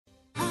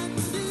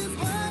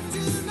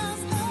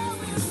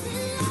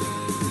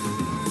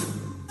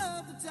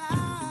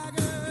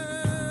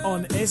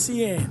On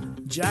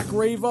SEN, Jack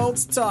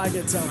Riewoldt's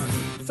Tiger Time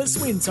for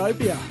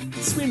Swintopia,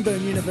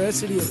 Swinburne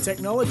University of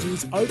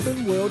Technology's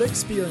open world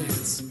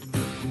experience.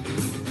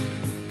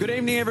 Good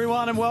evening,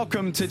 everyone, and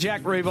welcome to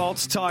Jack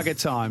Riewoldt's Tiger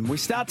Time. We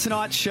start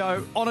tonight's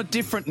show on a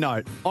different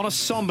note, on a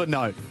sombre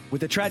note,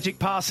 with the tragic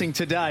passing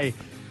today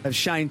of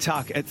Shane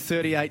Tuck at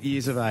 38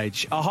 years of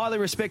age. A highly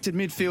respected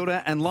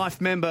midfielder and life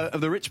member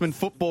of the Richmond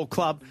Football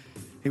Club.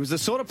 He was the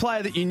sort of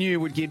player that you knew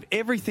would give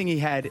everything he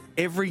had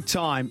every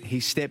time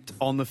he stepped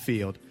on the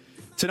field.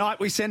 Tonight,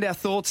 we send our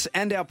thoughts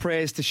and our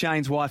prayers to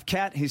Shane's wife,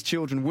 Kat, his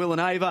children, Will and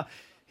Ava,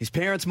 his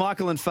parents,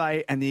 Michael and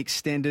Faye, and the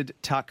extended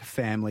Tuck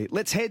family.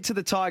 Let's head to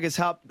the Tigers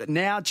Hub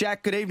now.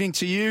 Jack, good evening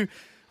to you.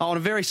 On a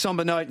very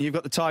sombre note, you've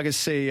got the Tigers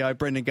CEO,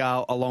 Brendon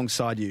Gale,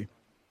 alongside you.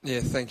 Yeah,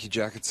 thank you,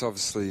 Jack. It's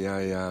obviously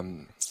a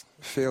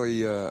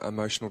fairly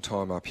emotional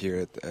time up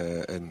here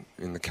in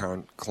the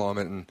current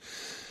climate, and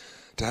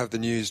to have the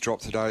news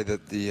drop today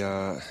that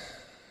the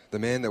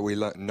man that we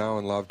know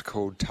and loved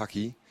called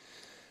Tucky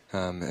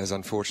has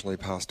unfortunately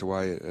passed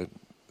away at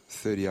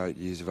 38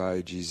 years of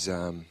age is,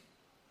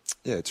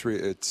 it's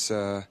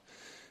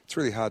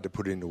really hard to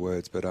put into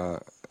words.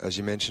 But as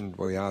you mentioned,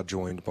 we are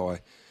joined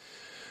by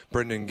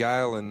Brendon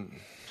Gale, and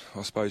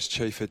I suppose,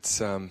 Chief, it's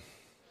a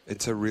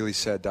really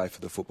sad day for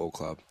the football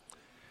club.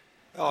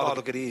 Oh,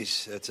 look, it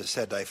is. It's a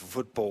sad day for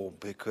football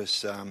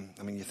because,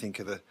 you think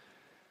of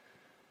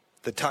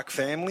the Tuck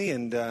family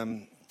and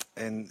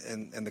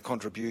the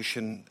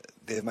contribution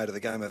they've made to the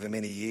game over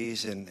many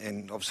years,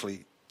 and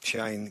obviously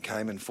Shane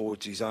came and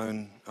forged his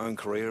own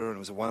career and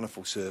was a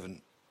wonderful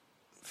servant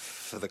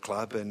for the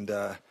club. And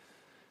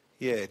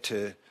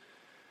to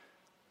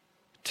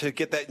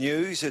get that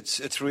news,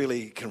 it's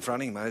really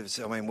confronting, mate.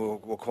 We're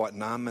quite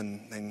numb,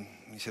 and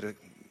you sort of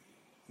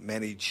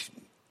manage.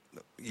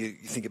 You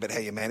think about how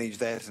you manage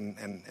that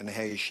and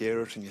how you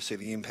share it, and you see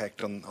the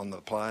impact on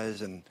the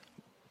players, and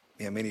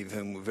many of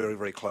whom were very,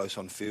 very close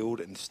on field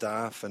and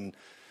staff, and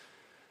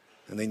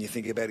then you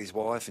think about his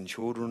wife and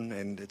children,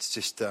 and it's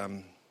just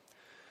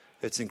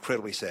it's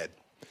incredibly sad.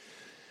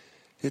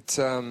 It's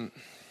I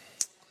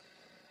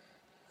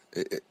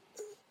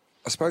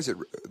suppose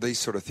these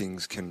sort of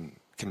things can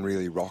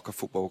really rock a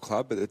football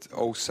club, but it's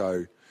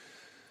also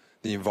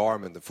the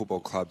environment that football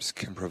clubs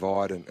can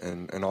provide,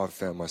 and I've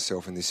found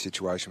myself in this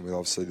situation with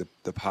obviously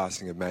the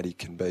passing of Maddie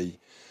can be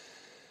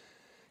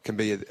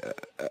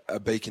a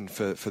beacon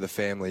for the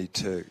family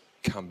to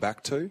come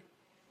back to.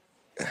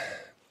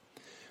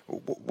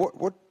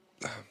 What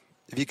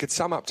if you could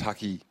sum up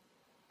Tucky?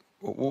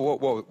 What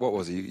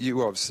was he?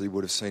 You obviously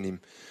would have seen him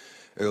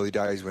early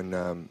days when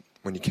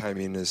you came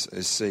in as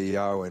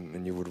CEO,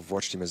 and you would have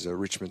watched him as a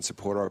Richmond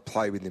supporter. I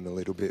played with him a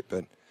little bit,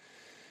 but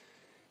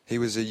he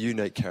was a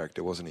unique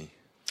character, wasn't he?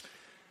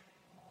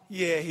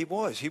 Yeah, he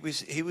was. He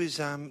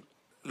was.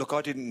 Look,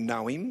 I didn't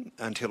know him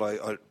until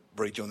I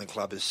rejoined the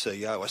club as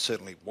CEO. I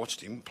certainly watched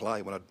him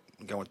play when I'd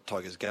go into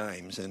Tigers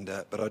games,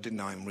 but I didn't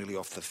know him really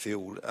off the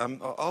field.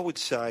 I would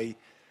say,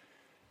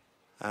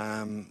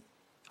 I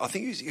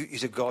think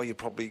he's a guy you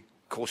probably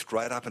call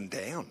straight up and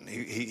down.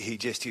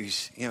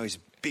 He's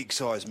big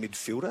size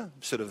midfielder,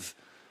 sort of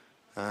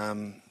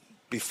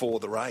before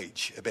the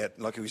rage. About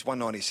like he was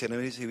 190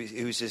 centimetres.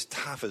 He was as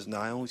tough as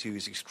nails. He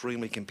was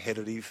extremely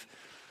competitive.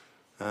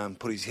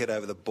 Put his head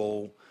over the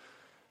ball.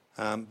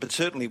 But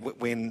certainly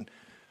when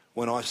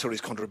I saw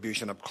his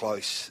contribution up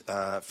close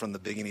from the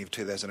beginning of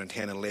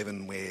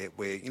 2010-11,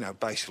 where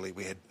basically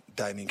we had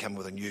Damien come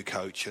with a new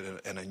coach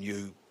and a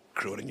new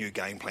crew and a new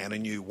game plan, a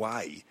new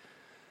way.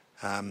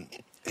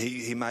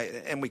 He made,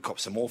 and we copped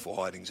some awful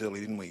hidings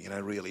early, didn't we?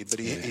 Really. But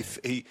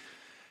he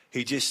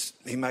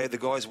made the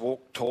guys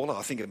walk taller.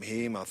 I think of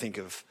him. I think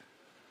of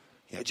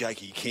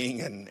Jakey King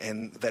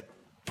and that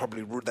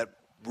probably that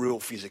real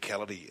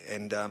physicality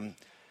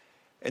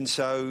and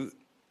so.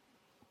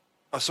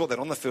 I saw that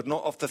on the field,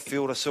 not off the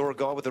field. I saw a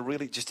guy with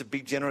just a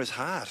big, generous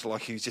heart.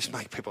 Like he just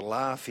made people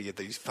laugh. He had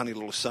these funny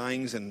little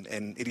sayings and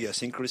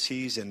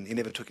idiosyncrasies, and he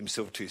never took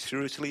himself too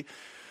seriously.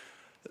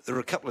 There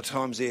were a couple of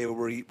times there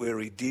where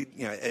he did,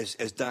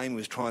 as Dane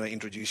was trying to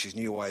introduce his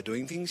new way of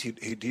doing things, he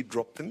did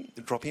drop him.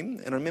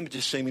 And I remember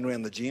just seeing him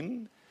around the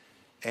gym,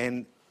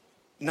 and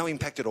no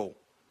impact at all.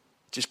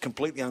 Just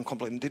completely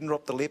uncomplicated. Didn't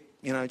drop the lip,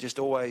 just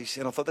always.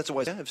 And I thought that's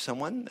always have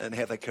someone and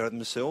how they carry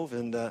themselves,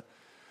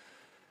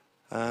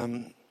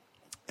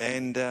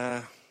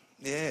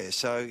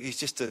 so he's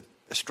just a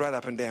straight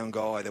up and down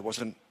guy. There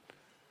wasn't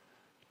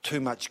too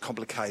much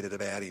complicated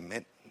about him,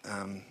 Matt.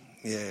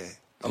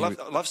 I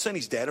love seeing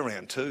his dad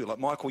around too. Like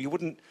Michael, you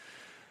wouldn't.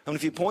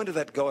 If you pointed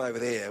that guy over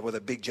there with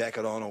a big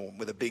jacket on or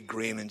with a big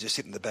grin and just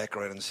sit in the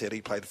background and said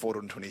he played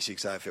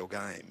 426 AFL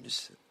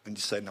games, and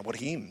just say, no, what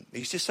him?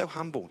 He's just so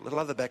humble. I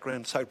love the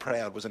background. So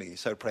proud, wasn't he?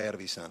 So proud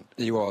of his son.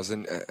 He was,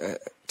 and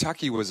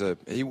Tucky was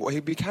he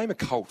became a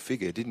cult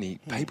figure, didn't he?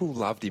 People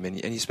loved him, and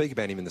you speak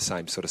about him in the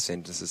same sort of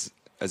sentences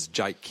as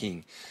Jake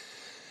King.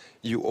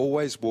 You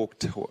always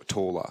walked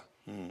taller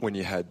when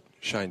you had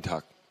Shane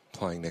Tuck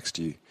playing next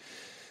to you.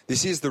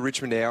 This is the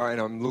Richmond Hour,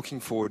 and I'm looking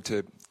forward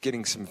to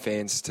getting some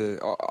fans to...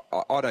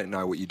 I don't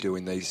know what you do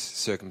in these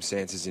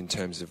circumstances in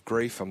terms of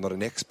grief. I'm not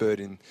an expert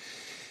in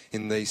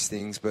these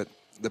things, but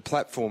the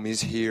platform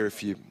is here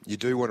if you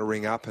do want to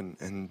ring up,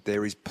 and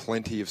there is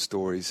plenty of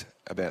stories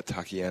about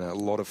Tucky, and a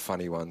lot of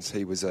funny ones.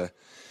 He was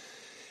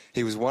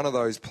one of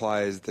those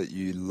players that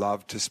you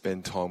loved to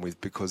spend time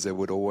with because there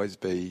would always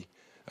be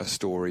a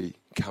story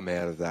come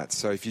out of that.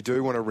 So if you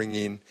do want to ring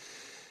in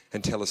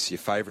and tell us your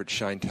favourite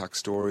Shane Tuck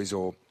stories,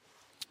 or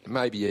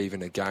maybe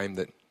even a game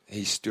that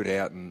he stood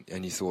out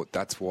and you thought,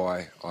 that's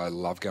why I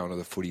love going to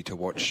the footy to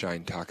watch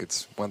Shane Tuck,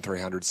 it's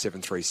 1300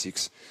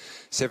 736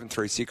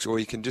 736, or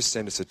you can just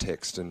send us a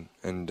text and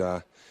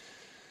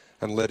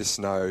let us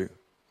know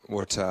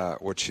what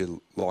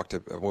you liked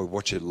or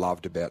what you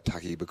loved about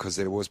Tucky, because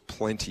there was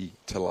plenty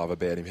to love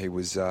about him. He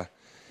was a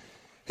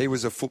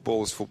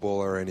footballer's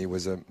footballer, and he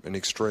was an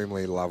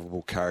extremely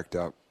lovable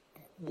character.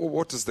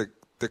 What does the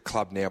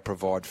club now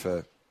provide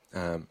for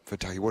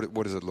Tucky?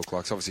 What does it look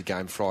like? It's obviously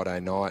game Friday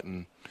night,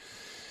 and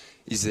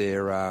is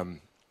there, I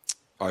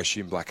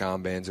assume, black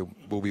armbands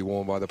will be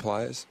worn by the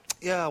players?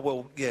 Yeah,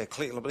 well, yeah,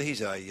 clearly, but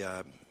he's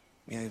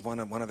one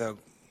of our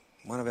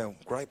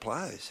great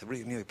players.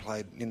 He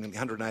played in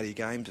 180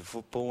 games of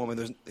football. I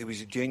mean, it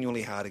was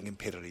genuinely hard and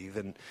competitive,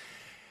 and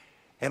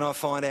I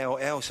find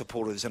our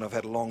supporters, and I've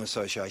had a long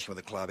association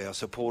with the club, our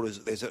supporters,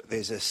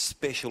 there's a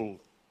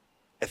special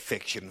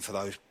affection for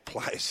those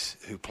players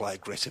who play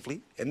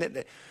aggressively, and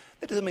that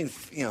doesn't mean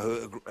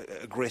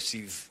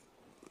aggressive,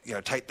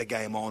 take the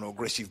game on, or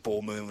aggressive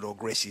ball movement, or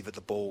aggressive at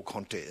the ball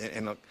contact.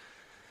 And look,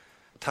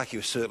 Tucky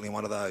was certainly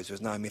one of those.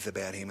 There's no myth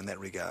about him in that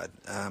regard.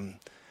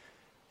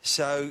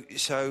 So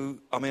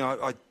I mean,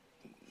 I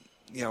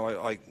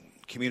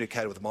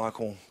communicated with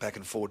Michael back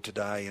and forward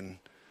today, and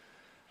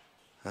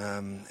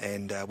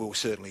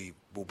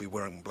we'll be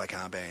wearing black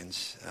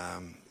armbands.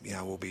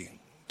 We'll be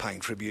paying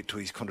tribute to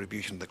his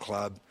contribution to the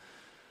club.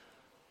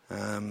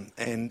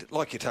 And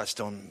like you touched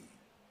on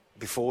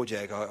before,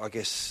 Jack, I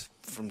guess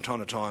from time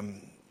to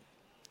time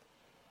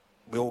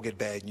we all get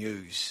bad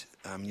news.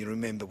 You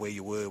remember where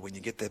you were when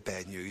you get that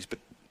bad news, but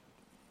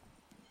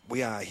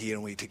we are here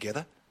and we're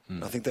together.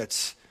 I think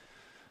that's,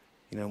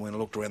 when I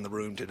looked around the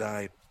room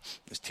today,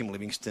 there's Tim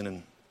Livingston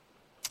and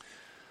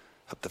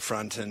up the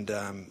front, and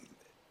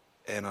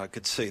I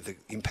could see the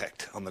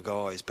impact on the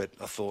guys. But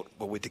I thought,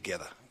 well, we're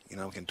together. We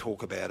can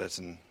talk about it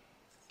and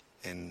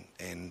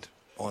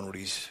honour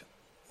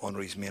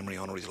his memory,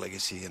 honour his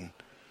legacy,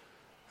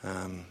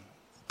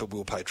 but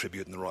we'll pay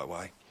tribute in the right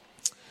way.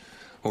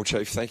 Well,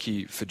 Chief, thank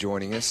you for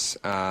joining us.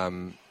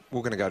 We're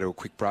going to go to a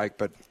quick break,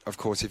 but of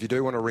course, if you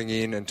do want to ring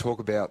in and talk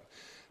about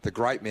the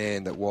great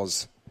man that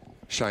was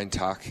Shane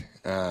Tuck,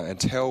 and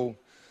tell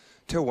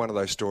one of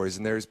those stories,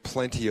 and there is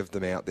plenty of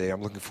them out there.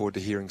 I'm looking forward to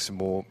hearing some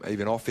more,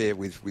 even off air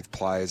with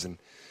players and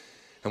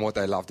what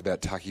they loved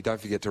about Tucky. Don't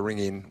forget to ring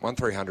in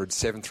 1300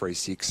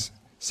 736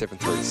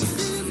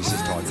 736. This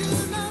is Tiger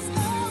Time.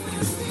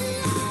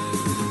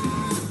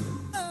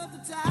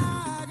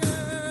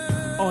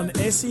 On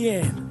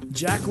SEN,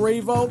 Jack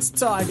Riewoldt's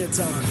Tiger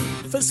Time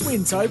for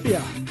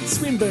Swintopia,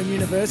 Swinburne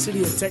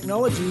University of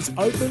Technology's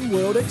open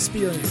world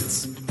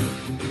experience.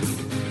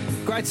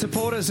 Great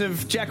supporters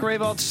of Jack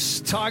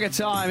Riewoldt's Tiger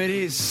Time. It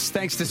is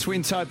thanks to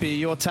Swintopia,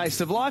 your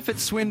taste of life at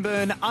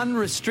Swinburne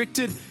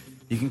Unrestricted.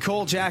 You can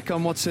call Jack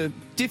on what's a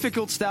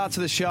difficult start to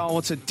the show, and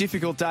what's a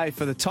difficult day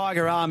for the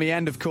Tiger Army,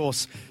 and of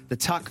course the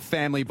Tuck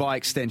family by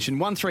extension.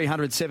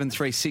 1300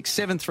 736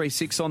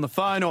 736 on the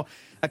phone, or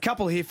a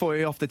couple here for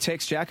you off the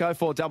text, Jack.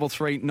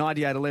 0433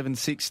 98 11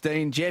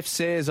 16. Jeff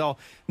says, I'll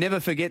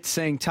never forget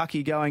seeing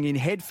Tucky going in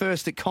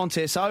headfirst at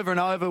contests over and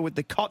over with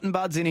the cotton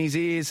buds in his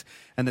ears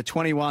and the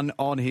 21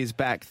 on his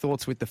back.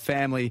 Thoughts with the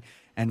family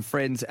and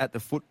friends at the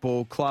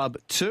football club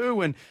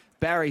too. And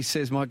Barry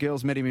says, my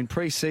girls met him in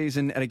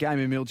pre-season at a game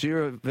in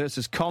Mildura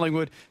versus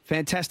Collingwood.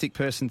 Fantastic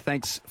person.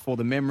 Thanks for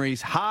the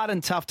memories. Hard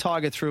and tough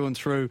Tiger through and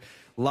through.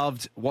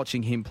 Loved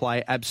watching him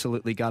play.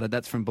 Absolutely gutted.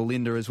 That's from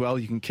Belinda as well.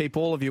 You can keep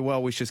all of your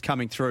well wishes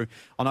coming through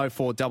on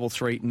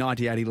 0433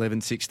 98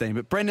 11 16.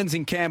 But Brendan's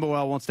in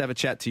Camberwell, wants to have a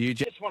chat to you. I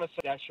just want to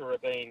say Dasher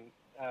have been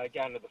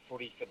going to the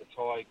footy for the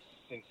Tigers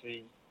since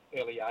the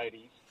early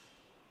 80s.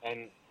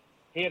 And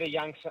he had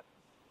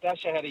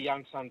Dasher had a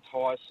young son,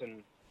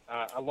 Tyson,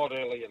 a lot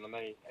earlier than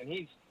me. And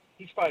his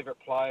favourite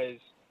players,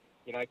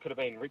 could have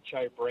been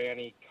Richo,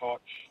 Brownie, Koch,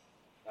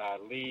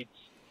 Leeds,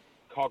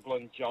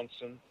 Coughlin,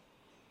 Johnson.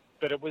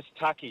 But it was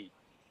Tucky.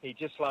 He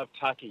just loved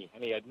Tucky.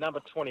 And he had number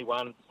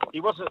 21.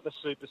 He wasn't the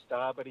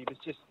superstar, but he was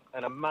just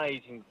an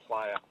amazing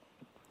player.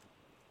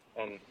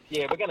 And,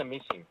 yeah, we're going to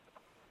miss him.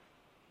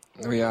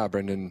 We are,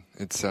 Brendan.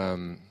 It's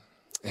I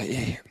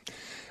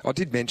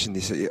did mention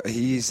this.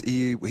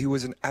 He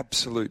was an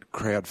absolute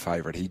crowd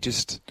favourite. He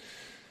just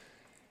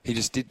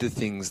did the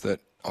things that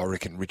I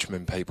reckon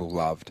Richmond people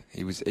loved.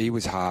 He was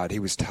hard. He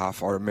was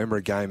tough. I remember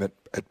a game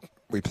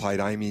we played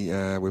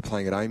we're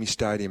playing at Amy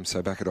Stadium,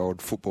 so back at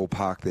Old Football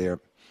Park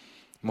there.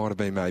 Might have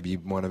been maybe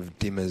one of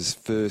Dimmer's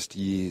first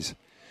years,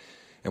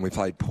 and we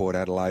played Port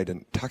Adelaide,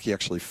 and Tucky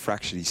actually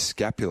fractured his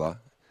scapula.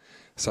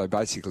 So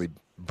basically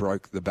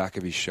broke the back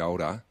of his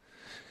shoulder.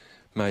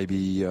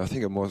 Maybe, I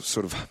think it was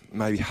sort of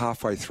maybe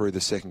halfway through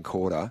the second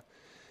quarter,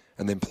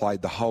 and then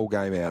played the whole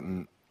game out.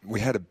 And we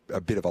had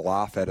a bit of a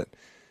laugh at it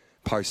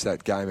post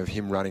that game of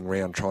him running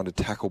around trying to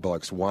tackle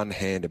blokes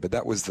one-handed. But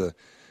that was the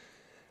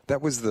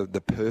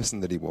person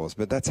that he was.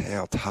 But that's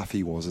how tough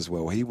he was as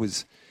well. He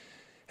was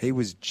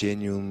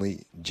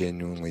genuinely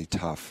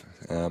tough.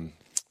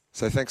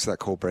 So thanks for that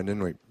call,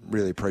 Brendon. We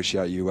really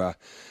appreciate you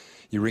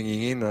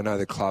ringing in. I know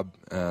the club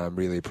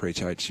really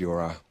appreciates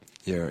your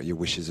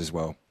wishes as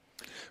well.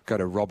 Go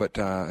to Robert,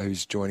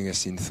 who's joining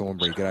us in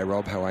Thornbury. G'day,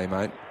 Rob. How are you,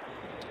 mate?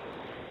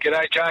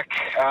 G'day, Jack.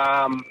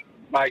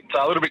 Mate,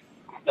 a little bit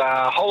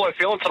hollow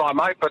feeling tonight,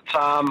 mate. But,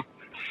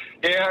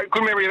 yeah,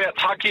 good memory about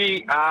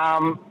Tucky.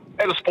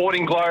 At the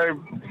Sporting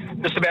Globe,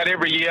 just about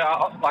every year,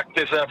 like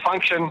there's a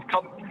function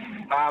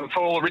for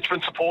all the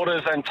Richmond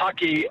supporters, and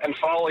Tucky and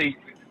Foley,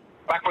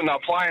 back when they were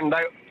playing,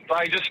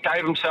 they just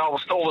gave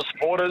themselves to all the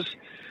supporters.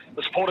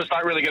 The supporters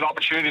don't really get an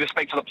opportunity to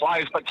speak to the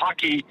players, but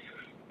Tucky,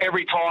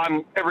 every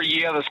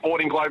year, the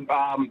Sporting Globe,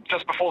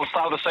 just before the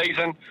start of the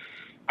season,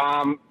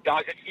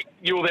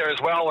 you were there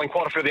as well, and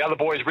quite a few of the other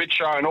boys,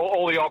 Richo and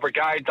all the old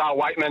brigade, Dale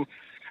Waitman,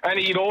 and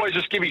he'd always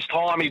just give his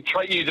time. He'd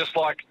treat you just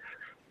like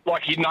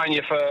he'd known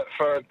you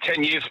for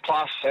 10 years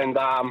plus, and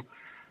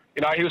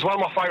he was one of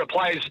my favourite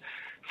players.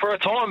 For a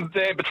time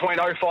there between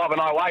 05 and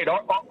 08,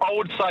 I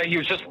would say he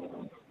was just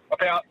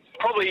about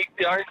probably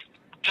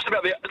just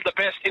about the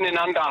best in and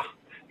under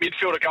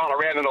midfielder going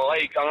around in the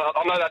league.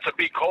 I know that's a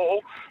big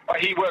call.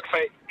 He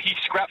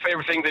scrapped for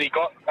everything that he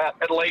got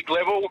at league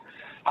level.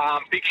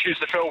 Big shoes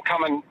to fill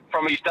coming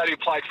from his dad, who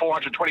played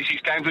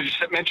 426 games, as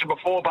you mentioned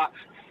before. But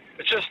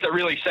it's just a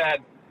really sad,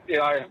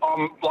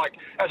 I'm like,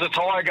 as a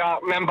Tiger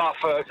member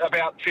for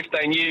about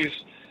 15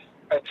 years,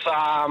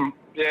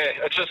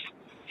 it's just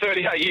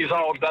 38 years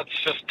old. That's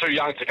just too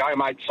young to go,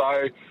 mate.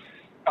 So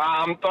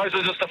those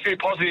are just a few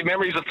positive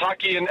memories of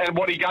Tucky and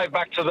what he gave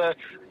back to the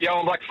Yellow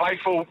and Black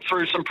faithful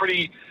through some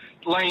pretty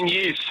lean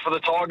years for the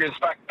Tigers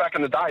back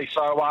in the day.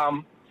 So,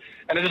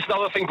 and just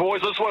another thing,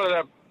 boys, I just wanted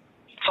to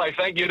say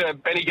thank you to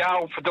Benny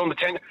Gale for doing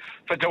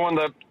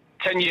the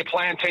 10-year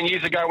plan 10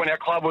 years ago when our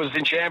club was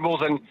in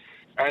shambles,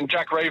 and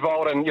Jack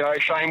Riewoldt and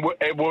Shane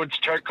Edwards,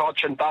 Terry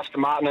Koch and Buster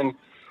Martin and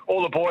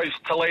all the boys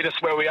to lead us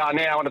where we are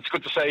now. And it's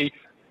good to see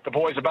the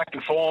boys are back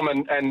in form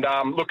and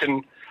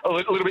looking a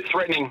little bit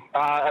threatening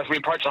as we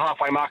approach the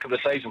halfway mark of the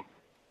season.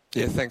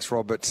 Yeah, thanks,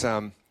 Rob. But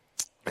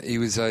he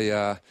was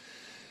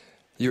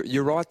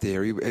you're right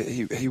there.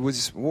 He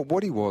was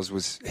what he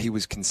was he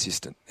was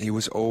consistent. He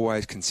was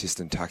always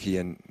consistent, Tucky.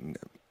 And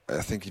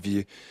I think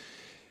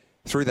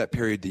through that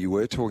period that you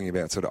were talking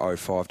about, sort of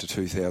 05 to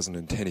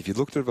 2010, if you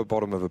looked at the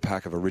bottom of a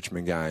pack of a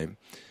Richmond game,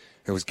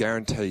 it was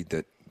guaranteed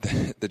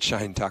that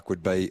Shane Tuck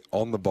would be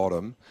on the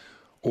bottom,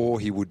 or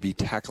he would be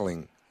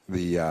tackling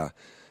the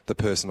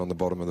person on the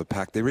bottom of the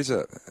pack. There is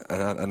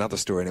another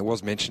story, and it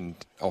was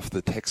mentioned off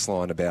the text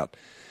line about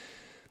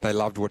they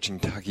loved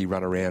watching Tucky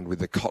run around with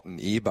the cotton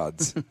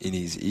earbuds in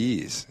his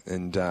ears.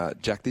 And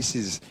Jack, this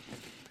is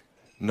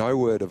no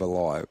word of a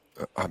lie.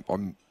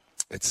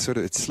 It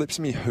slips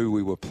me who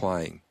we were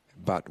playing,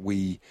 but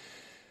we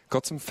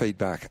got some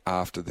feedback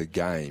after the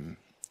game,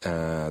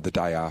 the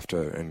day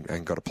after,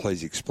 and got a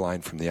please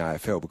explain from the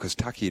AFL, because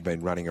Tucky had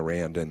been running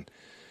around and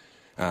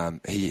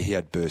he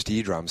had burst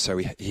eardrums, so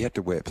he had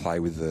to play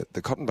with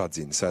the cotton buds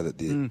in so that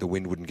the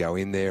wind wouldn't go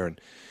in there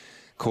and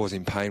cause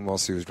him pain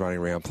whilst he was running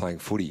around playing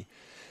footy.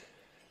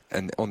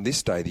 And on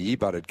this day, the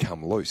earbud had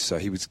come loose, so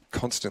he was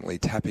constantly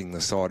tapping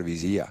the side of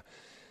his ear.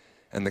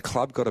 And the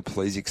club got a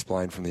please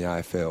explain from the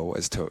AFL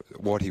as to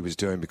what he was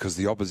doing, because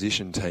the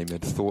opposition team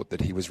had thought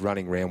that he was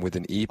running around with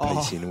an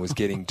earpiece in and was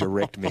getting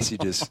direct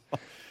messages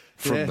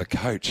from the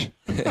coach.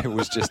 It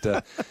was just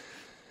a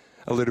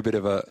little bit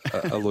of a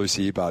loose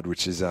earbud,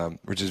 which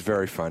is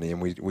very funny,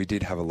 and we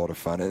did have a lot of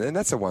fun. And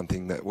that's the one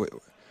thing that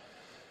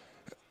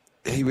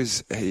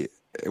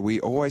we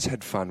always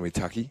had fun with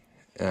Tucky.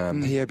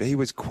 He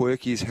was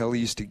quirky as hell.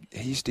 He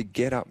used to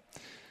get up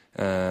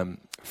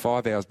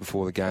 5 hours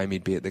before the game.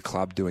 He'd be at the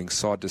club doing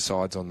side to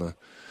sides on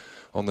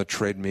the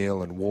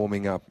treadmill and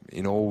warming up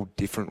in all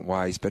different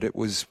ways. But it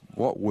was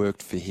what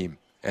worked for him,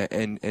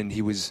 and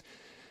he was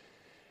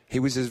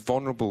as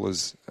vulnerable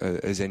as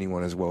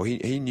anyone as well.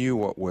 He knew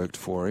what worked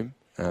for him.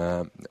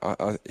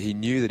 He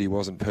knew that he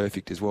wasn't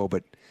perfect as well,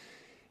 but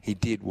he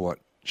did what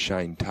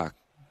Shane Tuck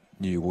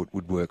knew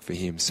would work for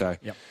him. So.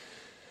 Yep.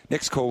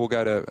 Next call, we'll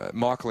go to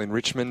Michael in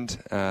Richmond.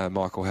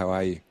 Michael, how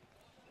are you?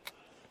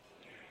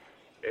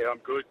 Yeah, I'm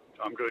good.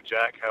 I'm good,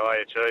 Jack. How are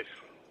you, Chief?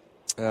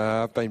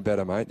 I've been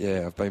better, mate.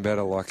 Yeah, I've been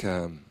better like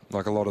a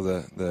lot of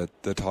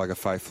the Tiger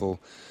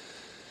faithful,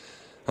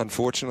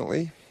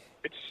 unfortunately.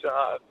 It's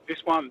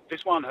this one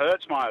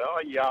hurts, mate.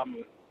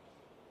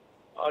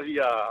 I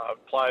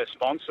play a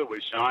sponsor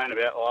with Shane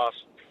about the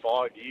last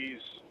 5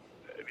 years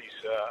of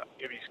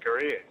his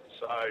career.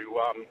 So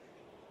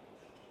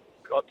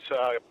got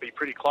to be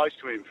pretty close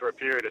to him for a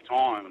period of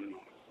time. And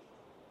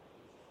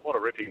what a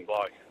ripping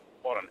bloke.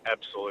 What an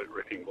absolute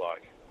ripping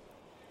bloke.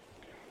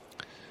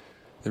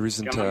 There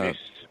isn't... Gonna miss.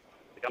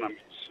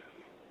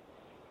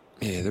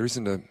 there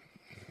isn't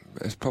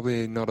there's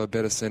probably not a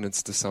better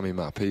sentence to sum him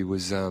up. He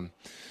was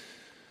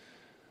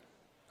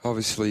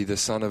obviously the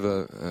son of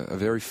a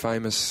very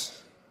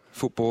famous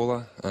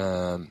footballer,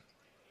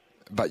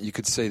 but you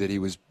could see that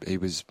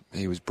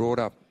he was brought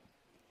up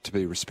to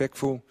be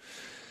respectful.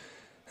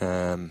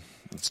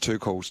 It's 2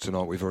 calls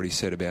tonight we've already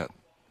said about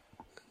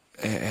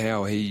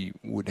how he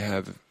would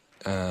have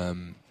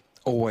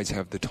always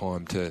have the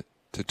time to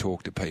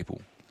talk to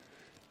people.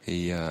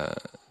 He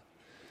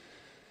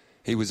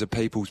was a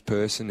people's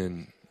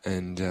person,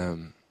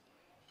 and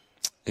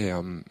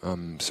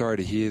I'm sorry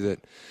to hear that.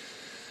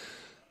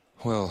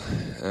 Well,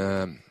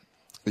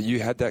 that you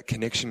had that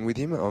connection with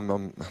him.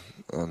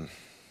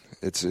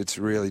 It's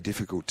really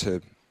difficult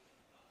to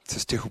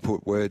still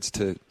put words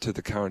to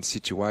the current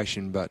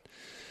situation, but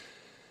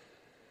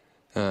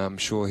I'm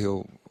sure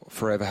he'll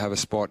forever have a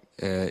spot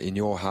in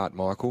your heart,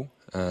 Michael.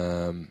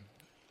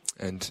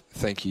 And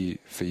thank you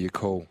for your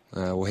call.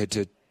 We'll head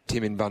to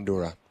Tim in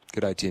Bundoora.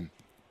 G'day, Tim.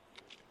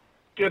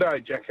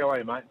 G'day, Jack. How are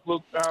you, mate?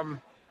 Look,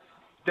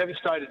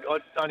 devastated. I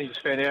only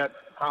just found out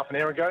half an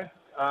hour ago.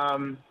 I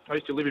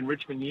used to live in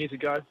Richmond years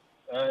ago,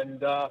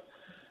 and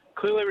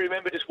clearly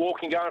remember just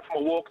going from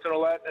a walk and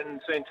all that,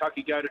 and seeing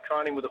Tucky go to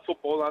training with a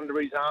football under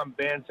his arm,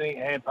 bouncing,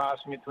 hand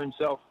passing it to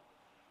himself.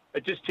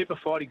 It just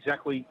typified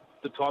exactly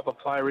the type of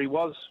player he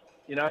was.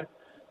 You know,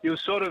 he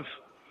was sort of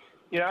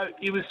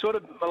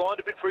maligned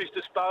a bit for his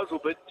disposal,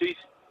 but he's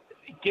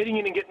getting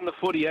in and getting the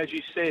footy, as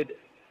you said,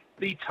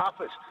 the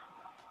toughest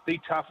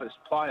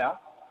player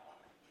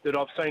that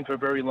I've seen for a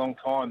very long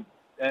time.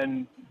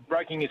 And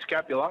breaking his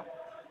scapula,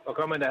 like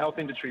I'm in the health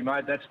industry,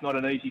 mate, that's not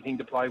an easy thing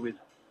to play with.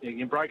 You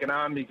can break an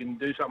arm, you can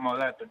do something like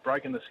that, but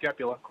breaking the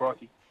scapula,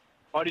 crikey.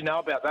 I didn't know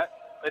about that.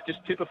 That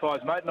just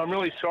typifies, mate, and I'm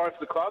really sorry for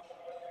the club.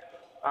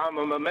 I'm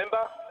a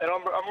member, and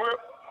I'm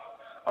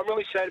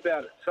really sad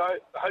about it. So I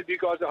hope you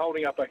guys are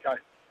holding up okay.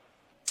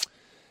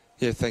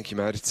 Yeah, thank you,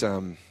 mate. It's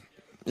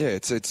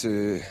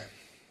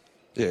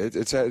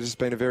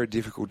been a very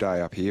difficult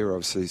day up here.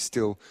 Obviously,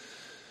 still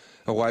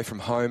away from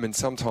home, and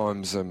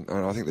sometimes, and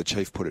I think the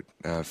Chief put it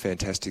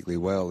fantastically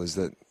well, is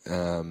that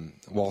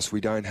whilst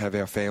we don't have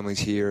our families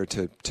here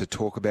to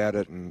talk about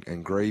it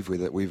and grieve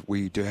with it,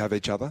 we do have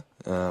each other.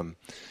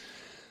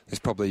 There's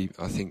probably,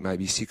 I think,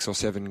 maybe 6 or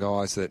 7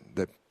 guys that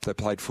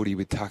played footy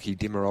with Tucky.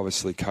 Dimmer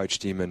obviously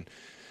coached him, and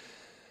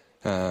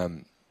our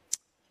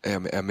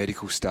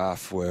medical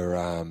staff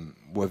were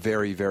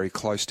very, very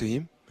close to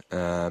him,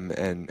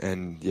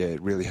 and yeah,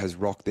 it really has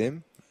rocked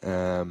them.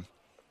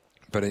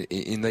 But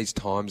in these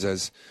times,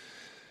 as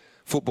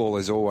football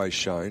has always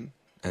shown,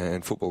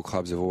 and football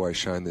clubs have always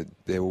shown, that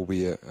there will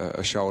be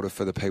a shoulder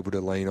for the people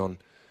to lean on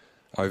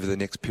over the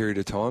next period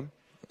of time.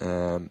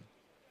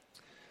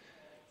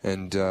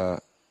 And I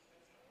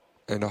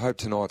hope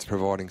tonight's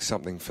providing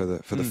something for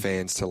the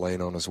fans to lean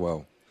on as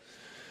well.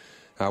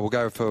 We'll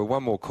go for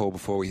one more call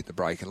before we hit the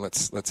break, and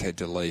let's head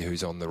to Lee,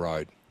 who's on the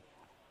road.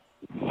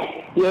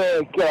 Yeah,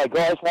 g'day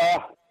guys.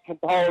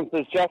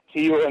 Condolences, Jack, to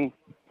you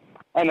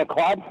and the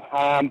club,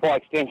 by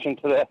extension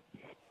to the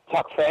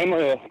Tuck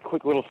family. A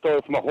quick little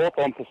story from a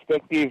Hawthorn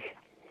perspective,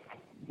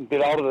 a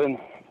bit older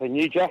than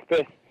you, Jack,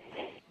 but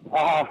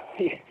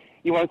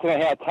you won't know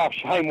how tough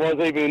Shane was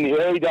even in the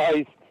early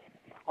days.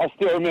 I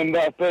still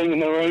remember being in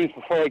the rooms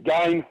before a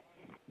game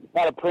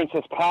out of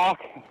Princess Park,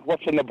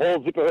 watching the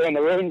ball zip around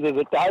the rooms as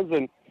it does,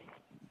 and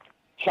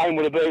Shane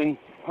would have been,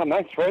 I don't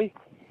know, 3,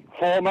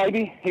 4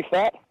 maybe, if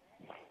that.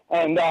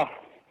 And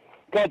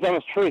God's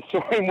honest truth,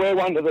 saw him wear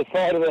one to the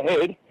side of the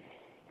head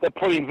that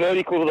put him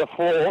vertical to the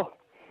floor,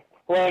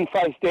 ran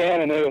face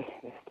down, and there was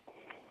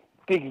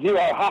big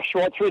zero hush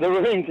right through the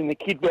rooms, and the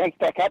kid bounced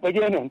back up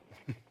again and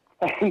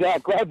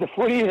grabbed the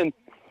footy and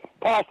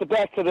passed it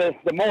back to the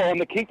moron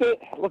that kicked it.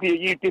 Looking at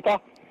you, Dipper.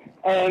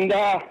 And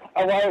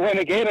away it went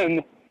again,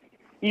 and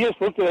you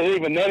just looked at it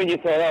even then and you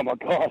thought, oh my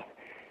God.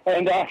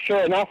 And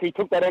sure enough, he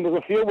took that onto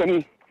the field when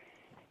he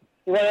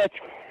ran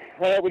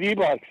out with you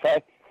blokes. So,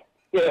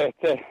 yeah,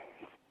 it's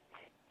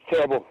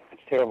terrible.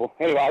 It's terrible.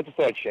 Anyway, I just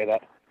thought I'd share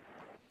that.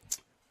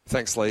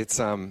 Thanks, Lee.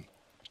 It's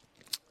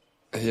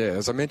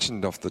as I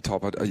mentioned off the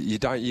top,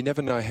 you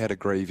never know how to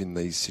grieve in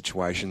these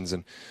situations,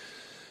 and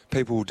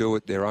people will do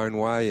it their own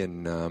way,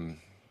 and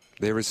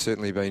there has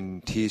certainly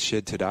been tears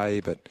shed today,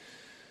 but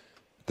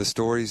the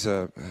stories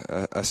are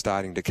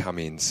starting to come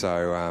in.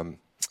 So I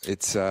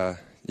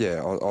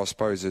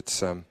suppose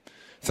it's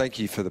thank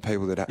you for the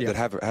people that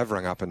have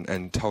rung up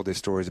and told their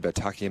stories about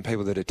Tucky, and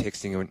people that are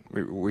texting, and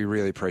we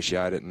really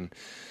appreciate it. And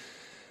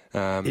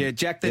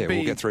Jack,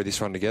 we'll get through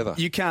this one together.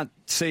 You can't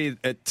see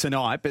it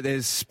tonight, but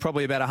there's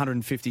probably about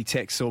 150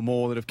 texts or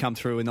more that have come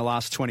through in the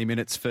last 20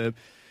 minutes for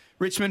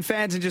Richmond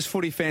fans and just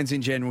footy fans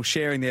in general,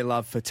 sharing their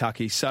love for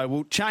Tucky. So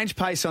we'll change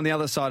pace on the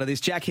other side of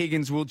this. Jack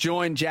Higgins will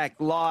join Jack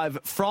live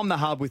from the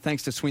hub with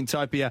thanks to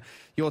Swintopia,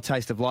 your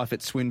taste of life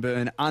at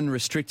Swinburne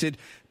Unrestricted.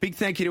 Big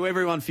thank you to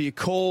everyone for your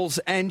calls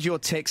and your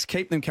texts.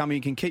 Keep them coming.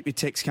 You can keep your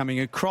texts coming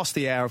across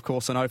the hour, of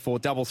course, on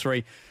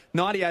 0433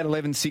 98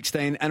 11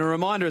 16. And a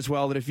reminder as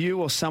well that if you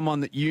or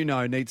someone that you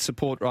know needs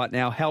support right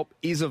now, help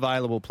is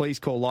available. Please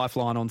call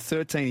Lifeline on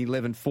 13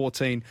 11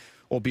 14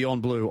 or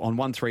Beyond Blue on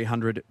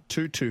 1300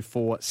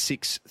 224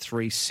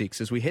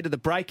 636. As we head to the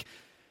break,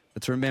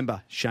 let's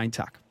remember Shane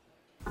Tuck.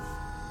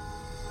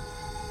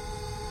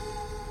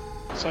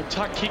 So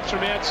Tuck kicks from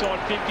outside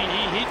 50.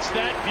 He hits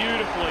that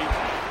beautifully.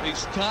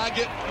 His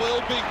target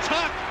will be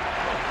Tuck.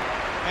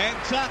 And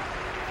Tuck,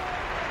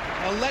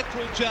 a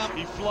lateral jump.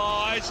 He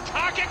flies.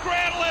 Tuck at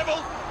ground level.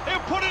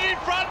 He'll put it in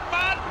front,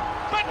 but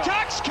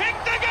Tuck's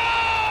kicked the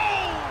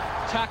goal!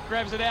 Tuck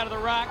grabs it out of the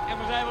ruck and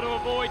was able to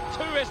avoid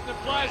two Essendon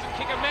players and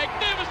kick a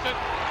magnificent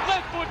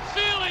left foot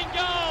ceiling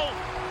goal.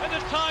 And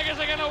the Tigers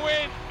are going to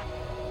win.